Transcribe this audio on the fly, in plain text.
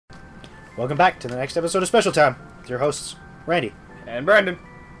Welcome back to the next episode of Special Time with your hosts, Randy. And Brandon.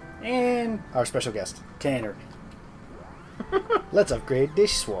 And Our special guest. Tanner. Let's upgrade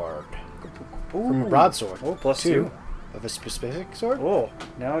this sword. Ooh. From a broadsword. Oh, plus to two. of a specific sword? Oh,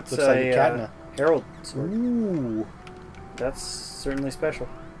 now it's Looks like a katana. Herald sword. Ooh. That's certainly special.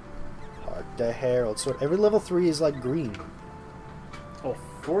 Heart the Herald sword. Every level 3 is like green. Oh,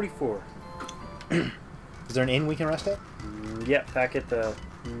 44. Is there an inn we can rest at? Yeah, back at the...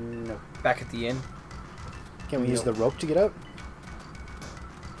 No. Back at the inn. Can we use the rope to get out?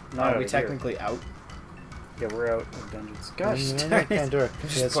 Not Are out we of here. technically out? Yeah, we're out of dungeons. Gosh, No, darn can't it. do it.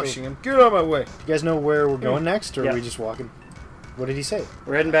 Just Yeah, so- pushing him. Get out of my way. You guys know where we're going next, or Yeah. are we just walking? What did he say?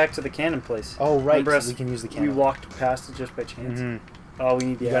 We're heading back to the cannon place. Oh, right. Remember us- We can use the We cannon. walked past it just by chance. Mhm. Oh, we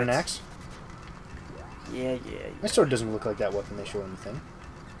need the You got an axe. axe? Yeah. My sword doesn't look like that weapon they show in the thing.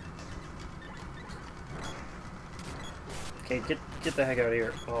 Okay, get the heck out of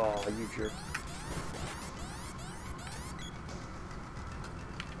here. Oh, you jerk.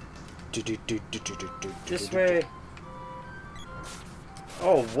 This way.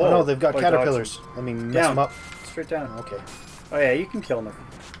 Oh, whoa. Oh no, they've got Oh, caterpillars. Let me mess Down. them up. Straight down. Okay. Oh yeah, you can kill them.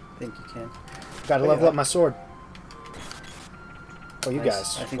 I think you can. Gotta Oh, level yeah. up my sword. Oh, you Nice.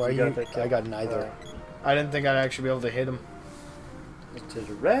 guys. I think Why you are got that kill. I got neither. I didn't think I'd actually be able to hit him. To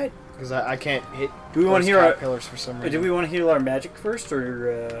the right. Because I can't hit Do we want those to hear our? caterpillars for some reason. Do we want to heal our magic first,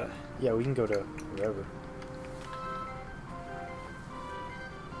 or? Yeah, we can go to wherever.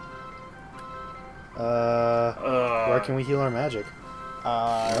 Where can we heal our magic?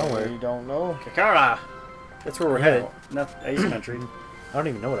 Nowhere. I don't know. Kakara. That's where we're Yeah. headed. Not Ice Country. I don't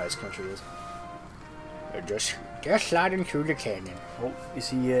even know what ice country is. Just sliding through the canyon. Oh, is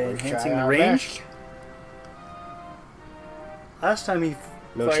he We'll enhancing try the our range? best. Last time he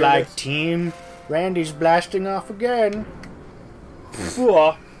Looks fired like us. Team Randy's blasting off again.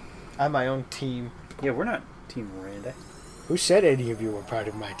 Whoa. I have my own team. Yeah, we're not Team Miranda. Who said any of you were part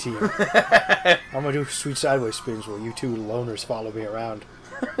of my team? I'm gonna do sweet sideways spins while you two loners follow me around.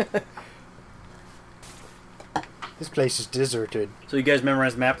 This place is deserted. So you guys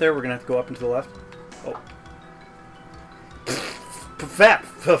memorize the map there? We're gonna have to go up and to the left. Oh. Fap!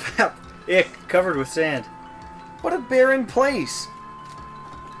 Fap! Ick! Covered with sand. What a barren place.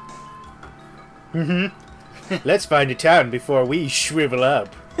 Let's find a town before we shrivel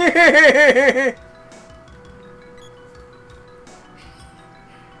up.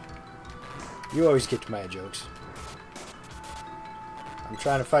 You always get to my jokes. I'm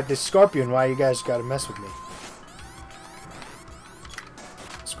trying to fight this scorpion. Why you guys gotta mess with me?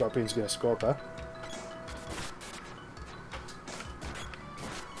 Scorpion's gonna scorp, huh?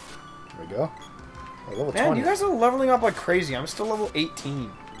 There we go. Oh, level Man, 20. you guys are leveling up like crazy. I'm still level 18.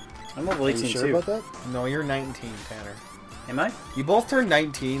 I'm level Are 18 you sure too. about that? No, you're 19, Tanner. Am I? You both turned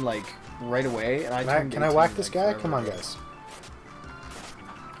 19 like right away, and Can I whack this guy? like, Come on, forever guys.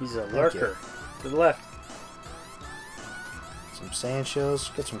 He's a Thank lurker. To the left. Some sand shells.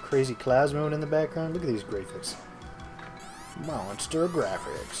 Got some crazy clouds moving in the background. Look at these graphics. Monster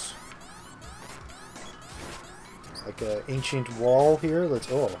graphics. It's like an ancient wall here.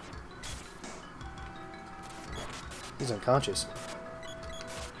 Oh. He's unconscious.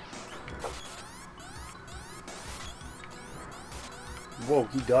 Whoa,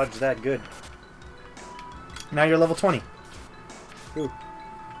 he dodged that good. Now you're level 20. Who?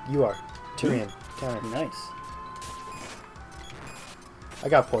 You are. Tyrion. Counter. Nice. I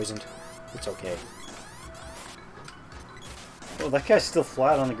got poisoned. It's okay. Oh, that guy's still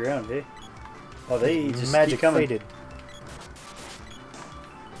flat on the ground, eh? Oh, they just Magic keep coming. faded.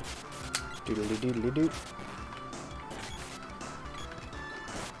 Doodly doodly doo.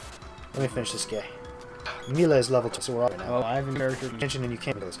 Let me finish this guy. Mila is level 2, so we're all right now. Well, I have a character. Attention and you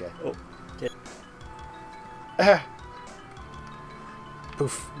can't kill this guy. Oh, get Ah.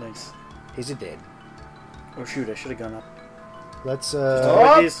 Poof. nice. He's a dead. Oh shoot, I should have gone up. Let's Go Up.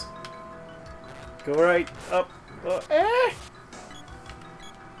 like this. Go right, up.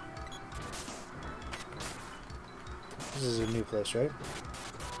 This is a new place, right?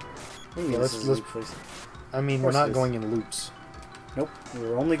 What do you mean Yeah, this let's- is a new place? I mean, Of we're course not it is. going in loops. Nope,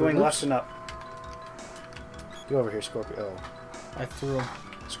 we're only For going loops? left and up. Get over here, Scorpio. Oh. I threw him.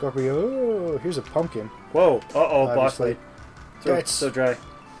 Scorpio. Oh, here's a pumpkin. Whoa, uh-oh, boss Obviously. fight. Throat That's- so dry.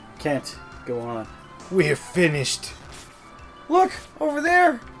 Can't go on. We're finished. Look over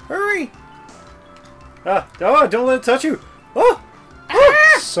there! Hurry! Ah, oh, don't let it touch you. Oh,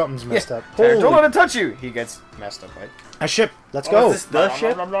 Something's messed up. Tanner, don't Holy- let it touch you. He gets messed up, right? A ship. Let's oh, go. is this the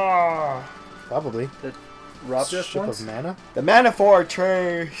ship Probably. that robbed us Ship once? of mana. The Mana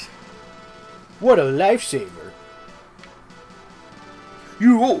Fortress. What a lifesaver.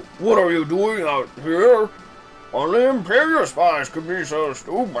 You, what are you doing out here? Only Imperial spies could be so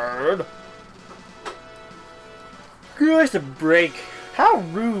stupid. Give us a break. How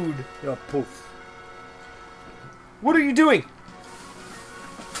rude. Yeah, poof. What are you doing?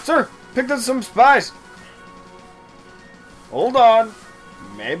 Sir, picked up some spies. Hold on.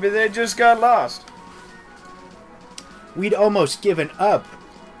 Maybe they just got lost. We'd almost given up.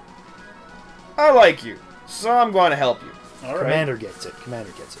 I like you, so I'm going to help you. All right. Commander gets it.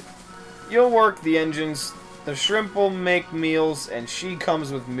 Commander gets it. You'll work the engines, the shrimp will make meals, and she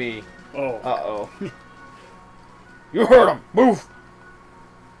comes with me. Oh. Uh-oh. You heard him. Move.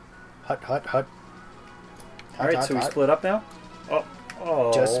 Hut, hut, hut. All right, so we split up now? Oh.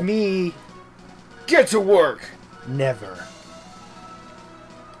 Oh. Just me. Get to work. Never.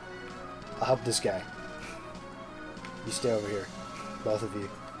 I'll help this guy. You stay over here. Both of you.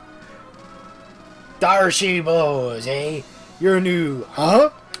 Darcy Bowes, eh? You're new,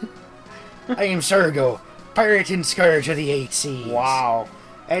 huh? I am Sergo, pirate and scourge of the 8 seas. Wow.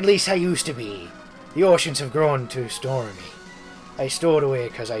 At least I used to be. The oceans have grown too stormy. I stowed away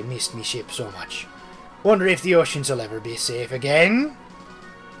because I missed me ship so much. Wonder if the oceans will ever be safe again?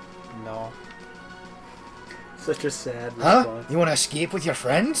 No. Such a sad Huh? response. You want to escape with your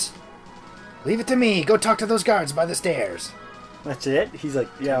friends? Leave it to me. Go talk to those guards by the stairs. That's it? He's like,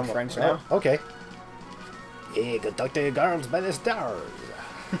 yeah, I'm French like, now. Okay. Yeah, go talk to the guards by the stairs.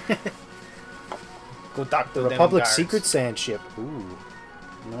 Go talk to The them Republic's guards. secret sand ship. Ooh.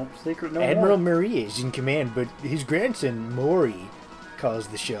 Nope, secret no Admiral more. Marie is in command, but his grandson, Maury, calls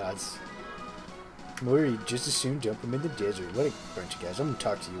the shots. Maury just as soon jump him in the desert. What a bunch of guys. I'm gonna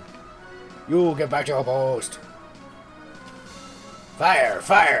talk to you. You get back to your post. Fire!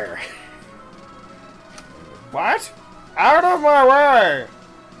 Fire! What? Out of my way!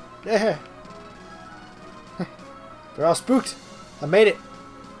 Yeah. They're all spooked. I made it.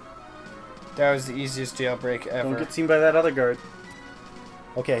 That was the easiest jailbreak ever. Don't get seen by that other guard.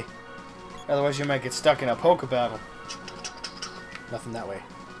 Okay. Otherwise you might get stuck in a polka battle. Nothing that way.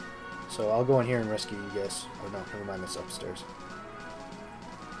 So I'll go in here and rescue you guys. Oh no, never mind, that's upstairs.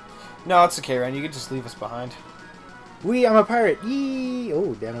 No, it's okay, Ryan. You can just leave us behind. I'm a pirate! Yee!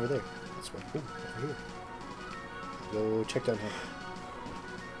 Oh, down over there. That's right. Ooh, over here. Go check down here.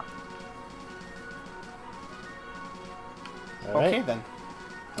 Alright. Okay, then.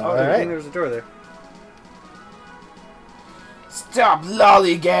 Oh, I think Alright. there's a door there. Stop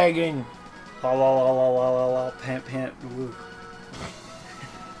lollygagging! La la la la la la la, pant pant, woo.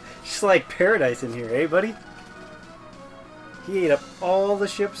 Just like paradise in here, eh, buddy? He ate up all the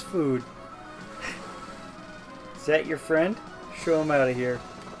ship's food. Is that your friend? Show him out of here.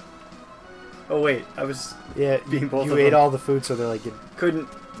 Oh wait, I was Yeah, Being both you of ate them. all the food, so they're like, couldn't.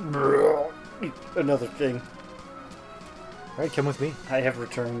 Another thing. alright, come with me. I have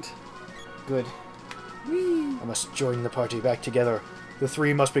returned. Good. I must join the party back together. The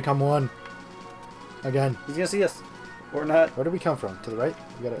three must become one. Again. He's gonna see us, or not. Where did we come from? To the right?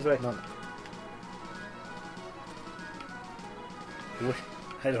 We gotta, This way. No.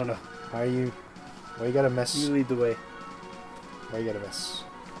 I don't know. Why you gotta mess? You lead the way. Why you gotta mess?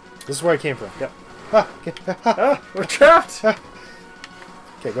 This is where I came from. Yep. Ah, okay. Ah, we're trapped. Okay,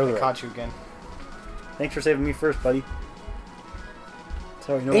 go to the right. Caught you again. Thanks for saving me first, buddy. That's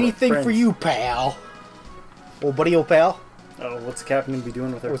how we know we're Anything for friends. you, pal. Old buddy, old pal. Oh, what's the captain gonna be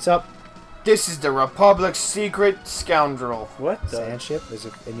doing with her? What's up? This is the Republic's secret scoundrel. What? The? Sand ship? As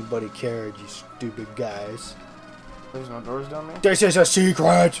if anybody cared, you stupid guys. There's no doors down there? This is a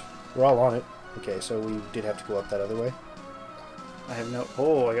secret! We're all on it. Okay, so we did have to go up that other way. I have no.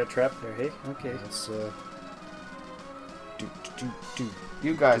 Oh, I got trapped there. Hey, okay. Let's, do.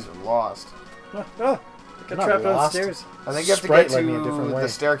 You guys are lost. Oh, I got Not trapped lost. downstairs. I think you have to Sprite get led me a different to way. the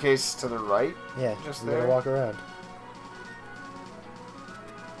staircase to the right. Yeah, Just we gotta there? walk around.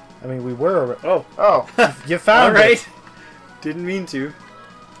 I mean, we were... Oh, Oh, You found all right. it! Didn't mean to.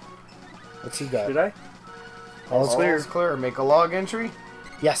 What's he got? Did I? All all clear. is clear. Make a log entry.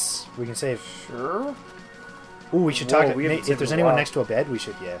 Yes, we can save. Sure. Ooh, we should Whoa, talk. we haven't If saved there's in a anyone while. next to a bed, we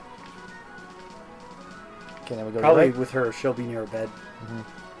should, yeah. Okay, then we go Probably to the right. with her. She'll be near a bed.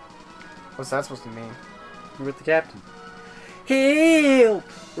 What's that supposed to mean? We're with the captain. Help!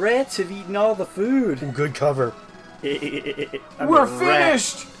 Rats have eaten all the food. Ooh, good cover. I'm We're a rat.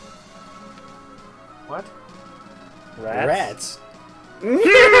 finished! What? Rats?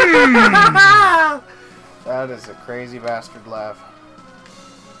 That is a crazy bastard laugh.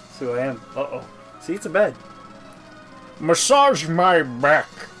 That's who I am. Uh-oh. See, it's a bed. Massage my back.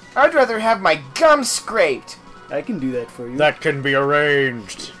 I'd rather have my gum scraped. I can do that for you. That can be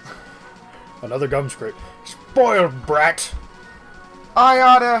arranged. Another gum scrape. Spoiled brat. I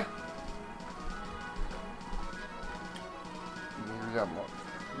oughta.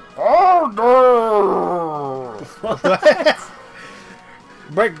 Oh,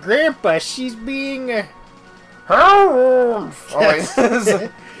 But Grandpa, she's being. oh wait.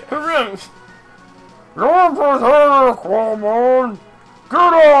 Come on. Get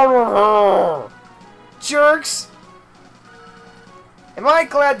out of here. Jerks. Am I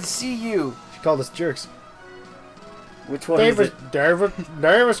glad to see you? She called us jerks. Which one is it? David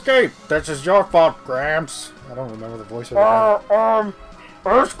escaped. This is your fault, Gramps. I don't remember the voice of the guy. Escape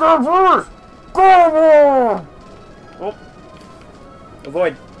first. Come on. Oh.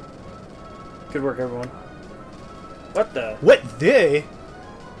 Avoid. Good work, everyone. What the? What the?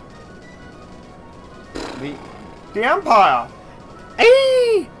 The Empire.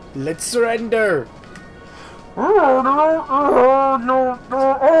 Hey! Let's surrender.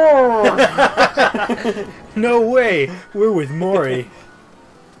 No way. We're with Mori.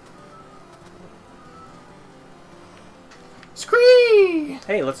 Scree!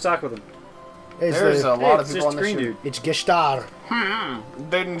 Hey, let's talk with him. There's a lot of it's people just on the green ship. dude. It's Geshtar.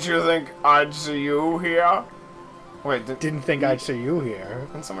 Didn't you think I'd see you here? Wait, Didn't think I'd see you here.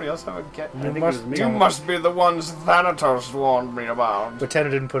 didn't somebody else have a get? I think it must- was me. You must be the ones Thanatos warned me about. But Tanner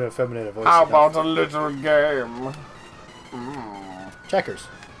didn't put a feminine voice. How enough. about a little game? Checkers?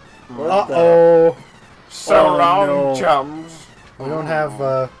 What the- Uh-oh. So Oh, long, no. chums. We don't have,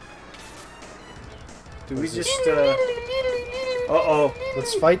 Do we just, Uh-oh.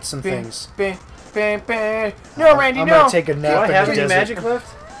 let's fight some things. No, Randy, I'm no. gonna take a Do nap I in have the any desert. magic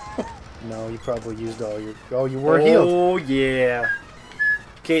left? No, you probably used all your... Oh, you were healed. Oh, yeah.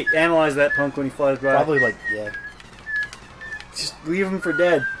 Okay, analyze that punk when he flies by. Probably like, yeah. Just leave him for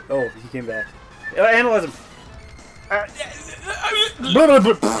dead. Oh, he came back. Analyze him.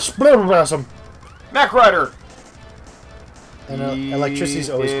 Blum. Mac Rider. And electricity's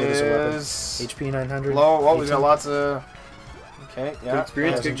always good as a weapon. Is HP 900. low. Oh, he's got 18. lots of. Okay, Good yeah.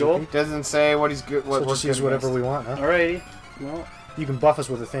 experience, Yeah, good gold. Doesn't say what he's good. What So we're just good use whatever against. we want, huh? Alrighty. Well, You can buff us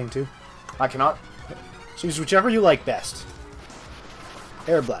with a thing, too. I cannot. So use whichever you like best.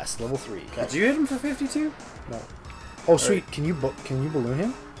 Air Blast, level 3. did you hit him for 52? No. Oh, sweet. Can you balloon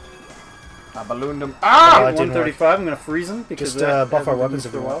him? I ballooned him. Oh, Ah! it didn't 135. I'm gonna freeze him because Just, that buff our hasn't been weapons used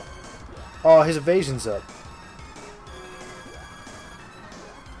if for a you while. want. Oh, his evasion's up.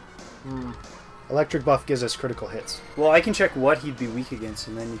 Electric buff gives us critical hits. Well, I can check what he'd be weak against,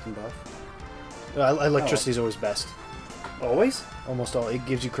 and then you can buff. Electricity's always best. Always? Almost all. It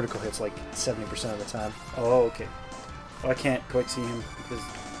gives you critical hits like 70% of the time. Oh, okay. Well, I can't quite see him because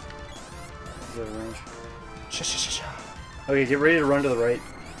he's out of range. Okay, get ready to run to the right.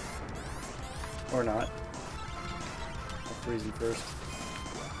 Or not. I'll freeze him first.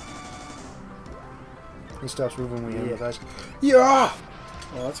 He stops moving when we hit him Yeah. with ice. Yeah!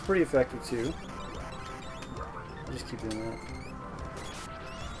 Well, that's pretty effective too. I'll just keep doing that.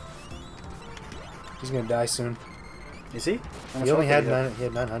 He's gonna die soon. Is he? How much He only health had did he have? he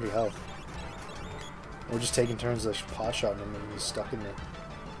had 900 health. We're just taking turns of pot shotting him and he's stuck in the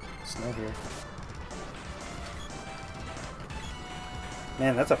snow here.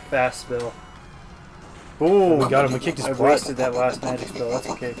 Man, that's a fast spell. Boom! We got him. We kicked his I butt. wasted that last magic spell. That's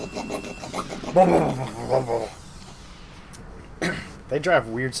okay. They drive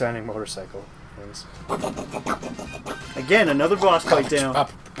weird sounding motorcycle things. Again, another boss fight down.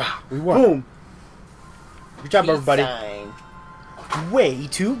 We won. Boom! Good job, everybody. Way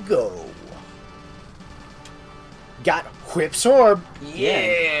to go. Got Whip Sword.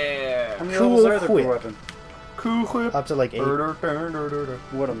 Yeah. How many Cool levels are there whip. per weapon? Cool whip. Up to like 8.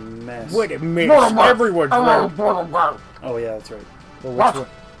 What a mess. What a mess. Everyone's wrong. Oh yeah, that's right. Well, which one?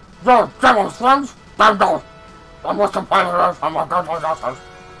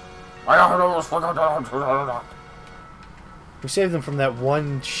 We saved them from that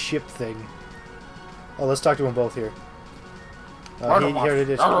one ship thing. Oh, let's talk to them both here. Here it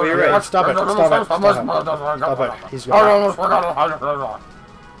is. Oh, you're right. Stop it. Stop it. Stop it. He's gone.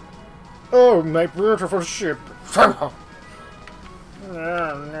 Oh, my beautiful ship. Oh,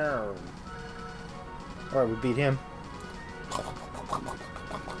 no. Alright, we beat him.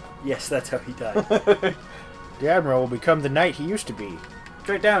 Yes, that's how he died. The Admiral will become the knight he used to be.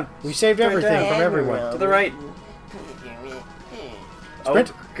 Straight down. We saved Straight everything down. from everyone. To the right.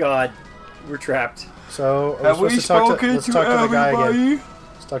 Sprint. Oh God, we're trapped. So, Have we let's talk spoken to to the guy again. everybody?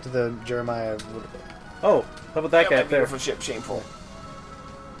 Let's talk to the Jeremiah. Oh, how about that guy My up there? beautiful ship, shameful.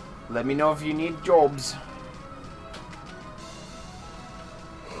 Let me know if you need jobs.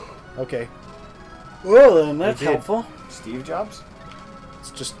 Okay, Well, then that's We did. helpful. Steve Jobs?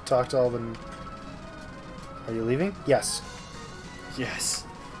 let's just talk to all the... Are you leaving? Yes. Yes.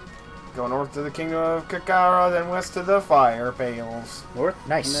 Go north to the kingdom of Kakara, then west to the fire pales. North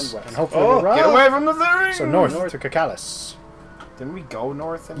Nice. and then west. And hopefully Oh, we'll run. Get away from the thing! So north, North. to Kakalis. Didn't we go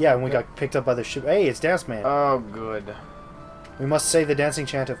north? Yeah, and we got picked up by the ship. Hey, it's Dance Man. Oh, good. We must say the dancing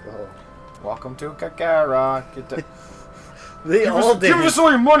chant of... Oh. Welcome to Kakara. Get the... They all did. Give us all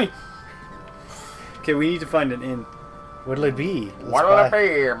your money! Okay, we need to find an inn. What'll it be? What'll buy-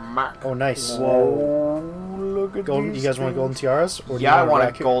 it be, Mac? Oh, nice. Whoa, look at Golden, you these guys want things. golden tiaras? Or do you Yeah, I want a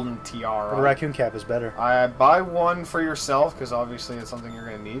raccoon? golden Or tiara. the raccoon cap is better. I buy one for yourself, because obviously it's something you're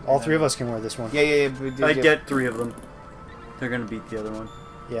going to need. All and three of then- us can wear this one. Yeah. I get 3 of them. They're gonna beat the other one.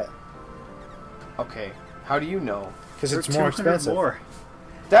 Yeah. Okay. How do you know? Because They're it's more 200 expensive. More.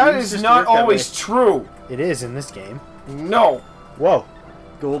 That Things is just not work that always way. true. It is in this game. No. Whoa.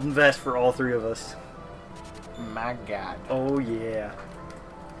 Golden vest for all 3 of us. My God. Oh yeah.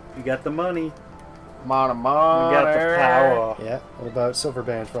 We got the money. Money. We got the power. Yeah. What about silver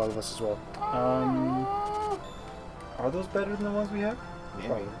bands for all of us as well? Are those better than the ones we have?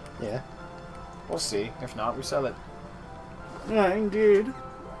 Maybe. Yeah. We'll see. If not, we sell it. Indeed.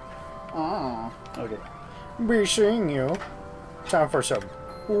 Oh. Okay. Be seeing you. Time for some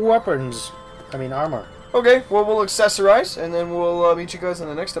weapons. I mean armor. Okay, well, we'll accessorize, and then we'll meet you guys in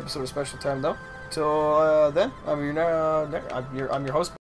the next episode of Special Time, though. Till then, I'm your host.